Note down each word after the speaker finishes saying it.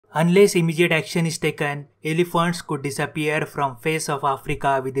Unless immediate action is taken, elephants could disappear from face of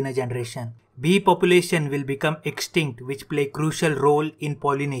Africa within a generation. Bee population will become extinct, which play crucial role in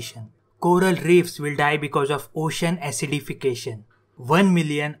pollination. Coral reefs will die because of ocean acidification. 1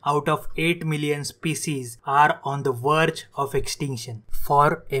 million out of 8 million species are on the verge of extinction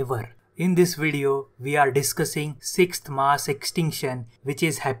forever. In this video, we are discussing sixth mass extinction, which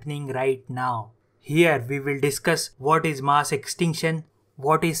is happening right now. Here we will discuss what is mass extinction,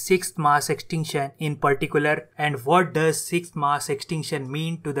 what is sixth mass extinction in particular, and what does sixth mass extinction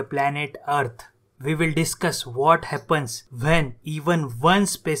mean to the planet Earth. We will discuss what happens when even one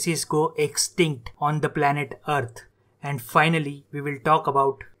species go extinct on the planet Earth. And finally, we will talk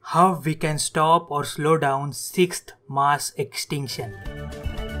about how we can stop or slow down sixth mass extinction.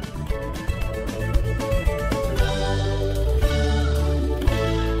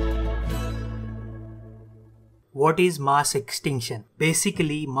 What is mass extinction?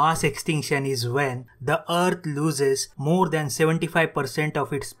 Basically, mass extinction is when the Earth loses more than 75%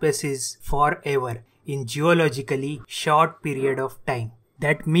 of its species forever in geologically short period of time.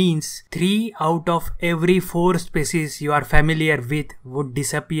 That means 3 out of every 4 species you are familiar with would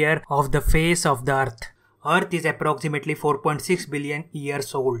disappear off the face of the Earth. Earth is approximately 4.6 billion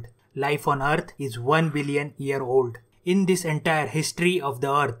years old. Life on Earth is 1 billion year old. In this entire history of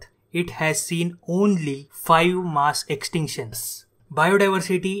the Earth, it has seen only 5 mass extinctions.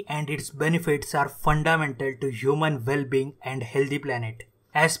 Biodiversity and its benefits are fundamental to human well-being and healthy planet.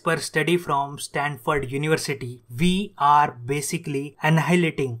 As per study from Stanford University, we are basically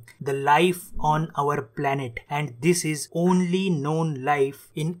annihilating the life on our planet, and this is only known life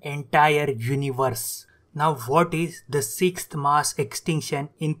in entire universe. Now, what is the sixth mass extinction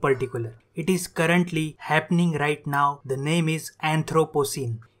in particular? It is currently happening right now. The name is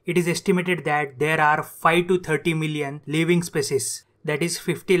Anthropocene. It is estimated that there are 5 to 30 million living species, that is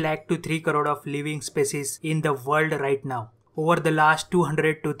 50 lakh to 3 crore of living species in the world right now. Over the last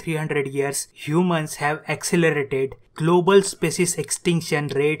 200 to 300 years, humans have accelerated global species extinction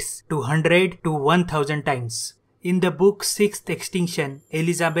rates to 100 to 1000 times. In the book Sixth Extinction,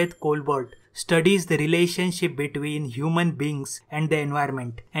 Elizabeth Colbert studies the relationship between human beings and the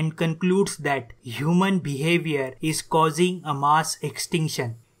environment and concludes that human behavior is causing a mass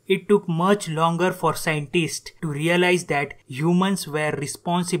extinction. It took much longer for scientists to realize that humans were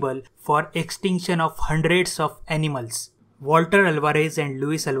responsible for extinction of hundreds of animals. Walter Alvarez and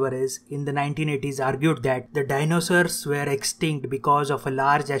Luis Alvarez in the 1980s argued that the dinosaurs were extinct because of a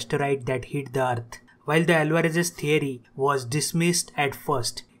large asteroid that hit the Earth. While the Alvarez's theory was dismissed at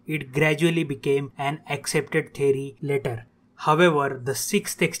first, it gradually became an accepted theory later. However, the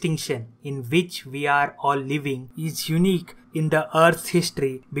sixth extinction in which we are all living is unique in the Earth's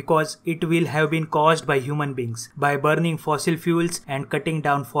history because it will have been caused by human beings by burning fossil fuels and cutting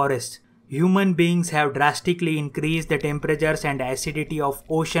down forests. Human beings have drastically increased the temperatures and acidity of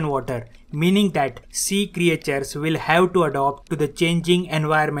ocean water, meaning that sea creatures will have to adapt to the changing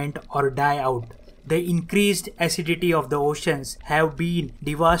environment or die out. The increased acidity of the oceans have been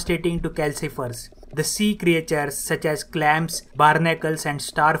devastating to calcifers, the sea creatures such as clams, barnacles and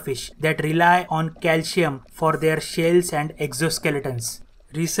starfish that rely on calcium for their shells and exoskeletons.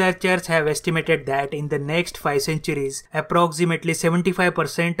 Researchers have estimated that in the next 5 centuries, approximately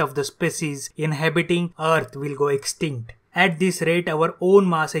 75% of the species inhabiting Earth will go extinct. At this rate, our own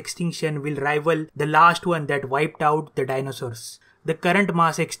mass extinction will rival the last one that wiped out the dinosaurs. The current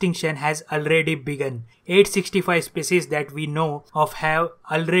mass extinction has already begun. 865 species that we know of have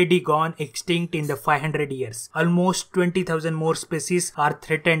already gone extinct in the 500 years. Almost 20,000 more species are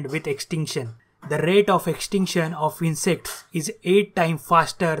threatened with extinction. The rate of extinction of insects is 8 times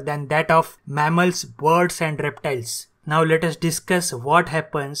faster than that of mammals, birds and reptiles. Now let us discuss what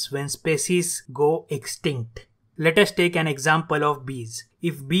happens when species go extinct. Let us take an example of bees.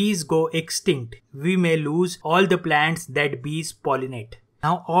 If bees go extinct, we may lose all the plants that bees pollinate.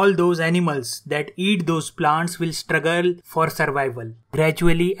 Now all those animals that eat those plants will struggle for survival.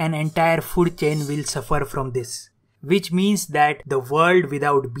 Gradually an entire food chain will suffer from this, which means that the world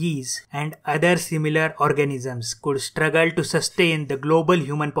without bees and other similar organisms could struggle to sustain the global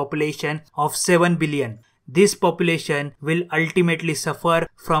human population of 7 billion. This population will ultimately suffer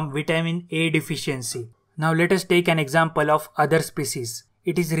from vitamin A deficiency. Now let us take an example of other species.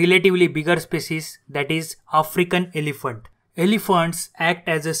 It is relatively bigger species, that is African elephant. Elephants act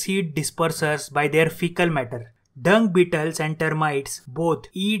as a seed dispersers by their fecal matter. Dung beetles and termites both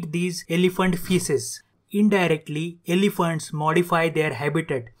eat these elephant feces. Indirectly, elephants modify their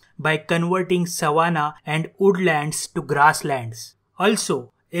habitat by converting savanna and woodlands to grasslands.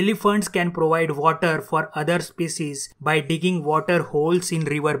 Also, Elephants can provide water for other species by digging water holes in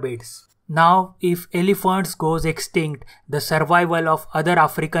riverbeds. Now, if elephants goes extinct, the survival of other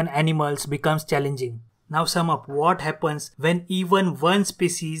African animals becomes challenging. Now sum up what happens when even one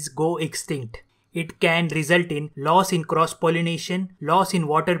species go extinct. It can result in loss in cross-pollination, loss in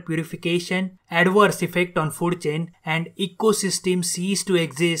water purification, adverse effect on food chain, and ecosystem cease to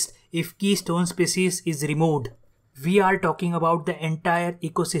exist if keystone species is removed. We are talking about the entire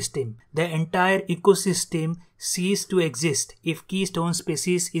ecosystem. The entire ecosystem cease to exist if keystone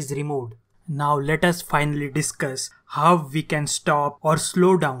species is removed. Now let us finally discuss how we can stop or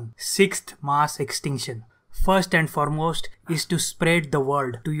slow down sixth mass extinction. First and foremost is to spread the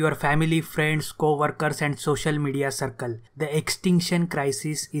word to your family, friends, co-workers and social media circle. The extinction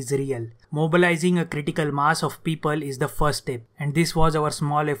crisis is real. Mobilizing a critical mass of people is the first step, and this was our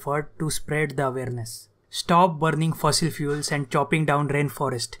small effort to spread the awareness. Stop burning fossil fuels and chopping down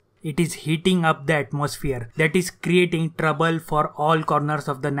rainforest. It is heating up the atmosphere that is creating trouble for all corners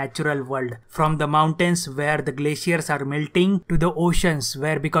of the natural world. From the mountains where the glaciers are melting to the oceans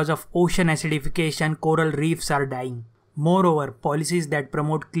where because of ocean acidification coral reefs are dying. Moreover, policies that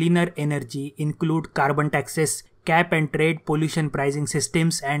promote cleaner energy include carbon taxes, cap and trade pollution pricing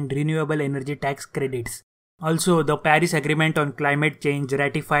systems and renewable energy tax credits. Also, the Paris Agreement on Climate Change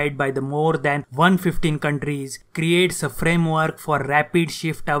ratified by the more than 115 countries creates a framework for rapid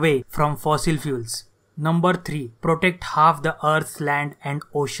shift away from fossil fuels. Number 3. Protect half the Earth's land and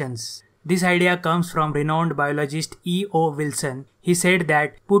oceans. This idea comes from renowned biologist E.O. Wilson. He said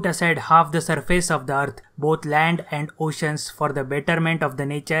that put aside half the surface of the Earth, both land and oceans, for the betterment of the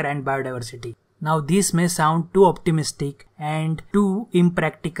nature and biodiversity. Now this may sound too optimistic and too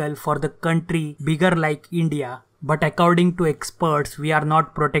impractical for the country bigger like India, but according to experts we are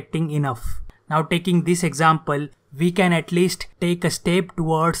not protecting enough. Now taking this example, we can at least take a step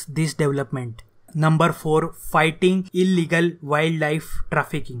towards this development. Number 4. Fighting illegal wildlife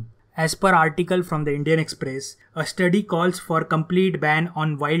trafficking. As per article from the Indian Express, a study calls for complete ban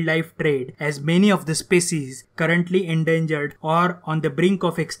on wildlife trade as many of the species currently endangered or on the brink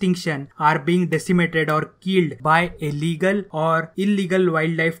of extinction are being decimated or killed by illegal or illegal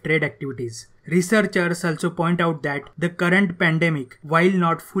wildlife trade activities. Researchers also point out that the current pandemic, while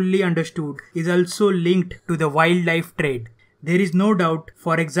not fully understood, is also linked to the wildlife trade. There is no doubt,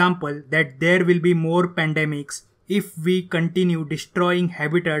 for example, that there will be more pandemics if we continue destroying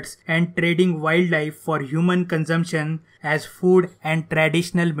habitats and trading wildlife for human consumption as food and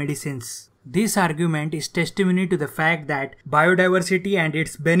traditional medicines. This argument is testimony to the fact that biodiversity and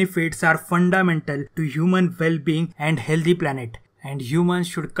its benefits are fundamental to human well-being and healthy planet, and humans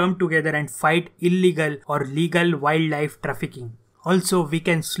should come together and fight illegal or legal wildlife trafficking. Also, we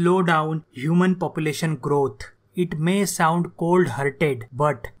can slow down human population growth. It may sound cold-hearted,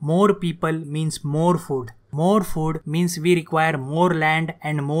 but more people means more food. More food means we require more land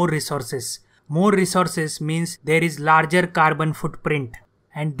and more resources. More resources means there is larger carbon footprint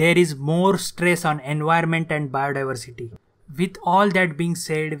and there is more stress on environment and biodiversity. With all that being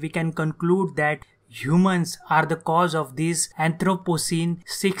said, we can conclude that humans are the cause of this Anthropocene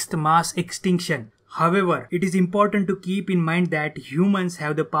sixth mass extinction. However, it is important to keep in mind that humans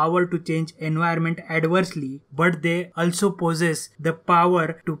have the power to change environment adversely, but they also possess the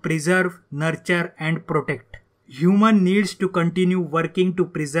power to preserve, nurture and protect. Human needs to continue working to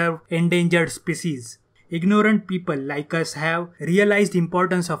preserve endangered species. Ignorant people like us have realized the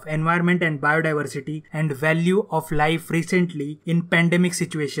importance of environment and biodiversity and value of life recently in pandemic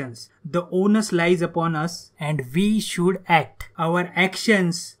situations. The onus lies upon us and we should act. Our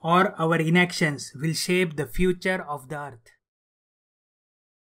actions or our inactions will shape the future of the earth.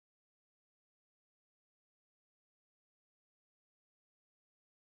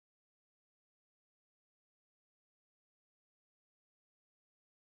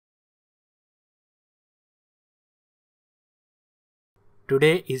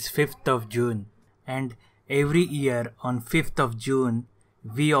 Today is 5th of June and every year on 5th of June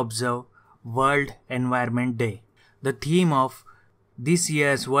we observe World Environment Day. The theme of this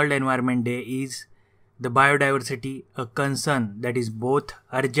year's World Environment Day is the biodiversity, a concern that is both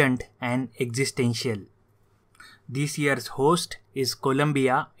urgent and existential. This year's host is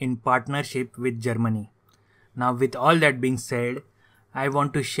Colombia in partnership with Germany. Now with all that being said, I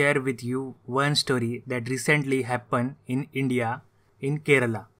want to share with you one story that recently happened in India, in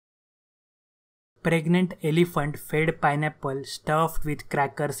Kerala. Pregnant elephant fed pineapple stuffed with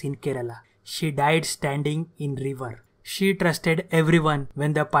crackers in Kerala. She died standing in river. She trusted everyone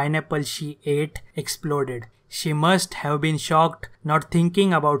when the pineapple she ate exploded. She must have been shocked, not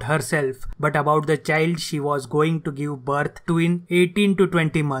thinking about herself, but about the child she was going to give birth to in 18 to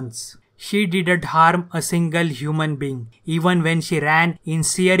 20 months. She didn't harm a single human being. Even when she ran in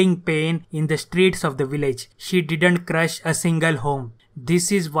searing pain in the streets of the village, she didn't crush a single home. This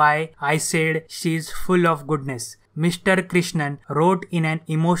is why I said she is full of goodness. Mr. Krishnan wrote in an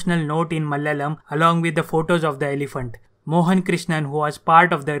emotional note in Malayalam along with the photos of the elephant. Mohan Krishnan, who was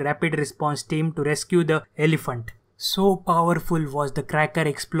part of the rapid response team to rescue the elephant. So powerful was the cracker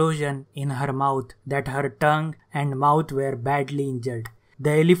explosion in her mouth that her tongue and mouth were badly injured.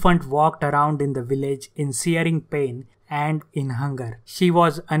 The elephant walked around in the village in searing pain and in hunger. She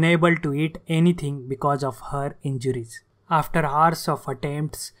was unable to eat anything because of her injuries. After hours of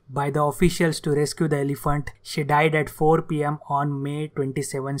attempts by the officials to rescue the elephant, she died at 4 p.m. on May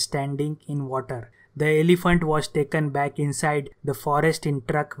 27 standing in water. The elephant was taken back inside the forest in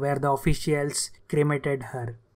truck where the officials cremated her.